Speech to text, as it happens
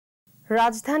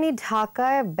রাজধানী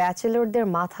ঢাকায় ব্যাচেলরদের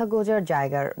মাথা গোঁজার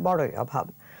জায়গার বড়ই অভাব।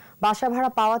 বাসা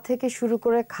ভাড়া পাওয়া থেকে শুরু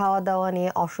করে খাওয়া দাওয়া নিয়ে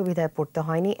অসুবিধায় পড়তে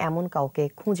হয়নি এমন কাউকে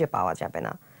খুঁজে পাওয়া যাবে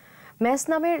না। মেস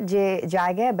নামের যে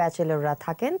জায়গায় ব্যাচেলররা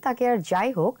থাকেন তাকে আর যাই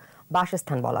হোক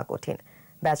বাসস্থান বলা কঠিন।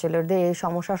 ব্যাচেলরদের এই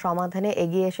সমস্যা সমাধানে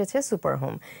এগিয়ে এসেছে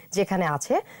সুপারহোম, যেখানে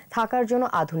আছে থাকার জন্য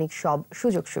আধুনিক সব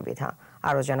সুযোগ সুবিধা।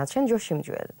 আরও জানাচ্ছেন জসিম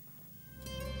জুয়েল।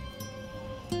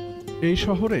 এই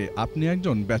শহরে আপনি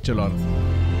একজন ব্যাচেলর,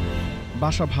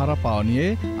 বাসা ভাড়া পাওয়া নিয়ে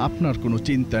আপনার কোনো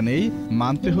চিন্তা নেই,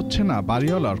 মানতে হচ্ছে না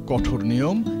বাড়িওয়ালার কঠোর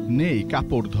নিয়ম, নেই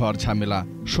কাপড় ধোয়ার ঝামেলা,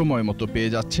 সময় মতো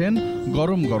পেয়ে যাচ্ছেন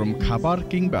গরম গরম খাবার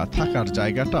কিংবা থাকার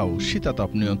জায়গাটাও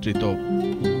শীতাতপ নিয়ন্ত্রিত।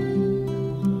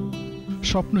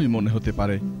 স্বপ্নই মনে হতে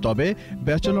পারে, তবে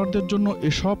ব্যাচেলরদের জন্য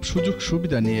এসব সুযোগ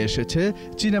সুবিধা নিয়ে এসেছে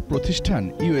চীনা প্রতিষ্ঠান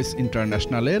ইউএস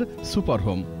ইন্টারন্যাশনালের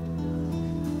সুপারহোম।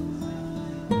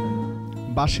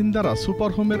 বাসিন্দারা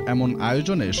সুপারহোমের এমন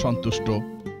আয়োজনে সন্তুষ্ট।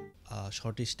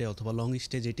 শর্ট স্টে অথবা লং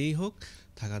স্টে যেটাই হোক,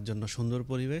 থাকার জন্য সুন্দর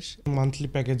পরিবেশ। মান্থলি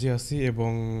প্যাকেজে আছি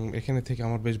এবং এখানে থেকে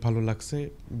আমার বেশ ভালো লাগছে,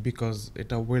 বিকজ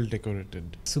এটা ওয়েল ডেকোরেটেড।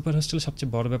 সুপার হোস্টেলের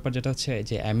সবচেয়ে বড় ব্যাপার যেটা হচ্ছে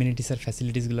যে অ্যামিনিটিস আর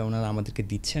ফ্যাসিলিটিসগুলো ওনারা আমাদেরকে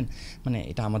দিচ্ছেন, মানে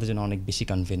এটা আমাদের জন্য অনেক বেশি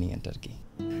কনভেনিয়েন্ট আর কি।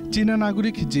 চীনা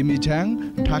নাগরিক জিমি ঝ্যাং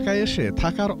ঢাকায় এসে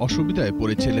থাকার অসুবিধায়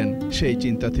পড়েছিলেন, সেই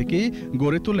চিন্তা থেকেই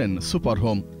গড়ে তোলেন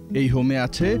সুপারহোম। এই হোমে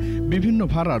আছে বিভিন্ন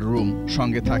ভাড়ার রুম,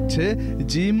 সঙ্গে থাকছে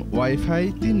জিম, ওয়াইফাই,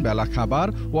 3 বেলা খাবার,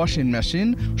 ওয়াশিং মেশিন,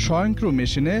 স্বয়ংক্রিয়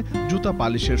মেশিনে জুতা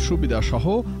পালিশের সুবিধা সহ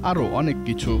আরও অনেক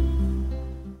কিছু।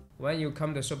 When you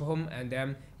come to Superhome, and then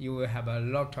you will have a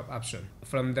lot of options.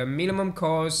 From the minimum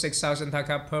cost 6,000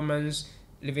 taka per month,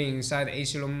 living inside the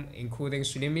AC room, including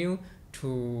swimming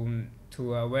pool, to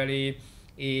a very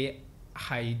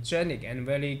hygienic and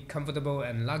very comfortable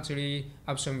and luxury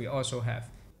option we also have.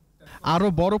 আরও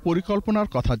বড় পরিকল্পনার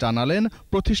কথা জানালেন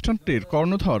প্রতিষ্ঠানটির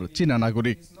কর্ণধর চীনা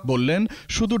নাগরিক। বললেন,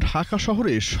 শুধু ঢাকা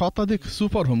শহরে শতাধিক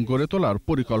সুপারহোম গড়ে তোলার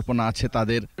পরিকল্পনা আছে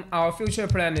তাদের। Our future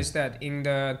plan is that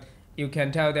you can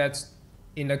tell that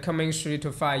in the coming 3 to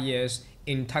 5 years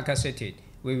in Dhaka city,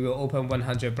 we will open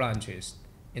 100 branches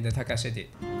in the Dhaka city.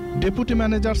 Deputy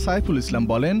manager Saiful Islam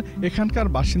বলেন, এখানকার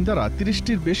বাসিন্দারা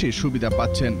 30টির বেশি সুবিধা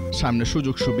পাচ্ছেন, সামনে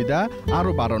সুযোগ সুবিধা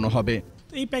আরও বাড়ানো হবে।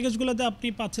 এই প্যাকেজগুলোতে আপনি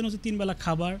পাচ্ছেন হচ্ছে 3 বেলা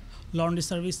খাবার, লন্ড্রি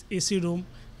সার্ভিস, এসি রুম,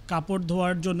 কাপড়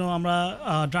ধোয়ার জন্য আমরা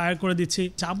ড্রায়ার করে দিচ্ছি,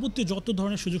 যাবতীয় যত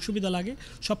ধরনের সুযোগ সুবিধা লাগে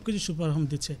সবকিছু সুপারহোম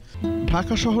দিচ্ছে।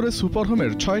 ঢাকা শহরে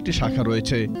সুপারহোমের 6টি শাখা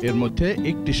রয়েছে, এর মধ্যে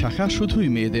একটি শাখা শুধুই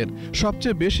মেয়েদের।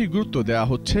 সবচেয়ে বেশি গুরুত্ব দেওয়া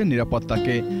হচ্ছে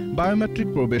নিরাপত্তাকে। বায়োমেট্রিক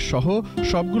প্রবেশ সহ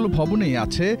সবগুলো ভবনেই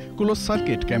আছে close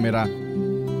circuit camera.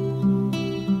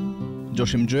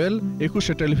 Jasim Jewel, 21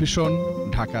 television,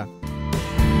 Dhaka.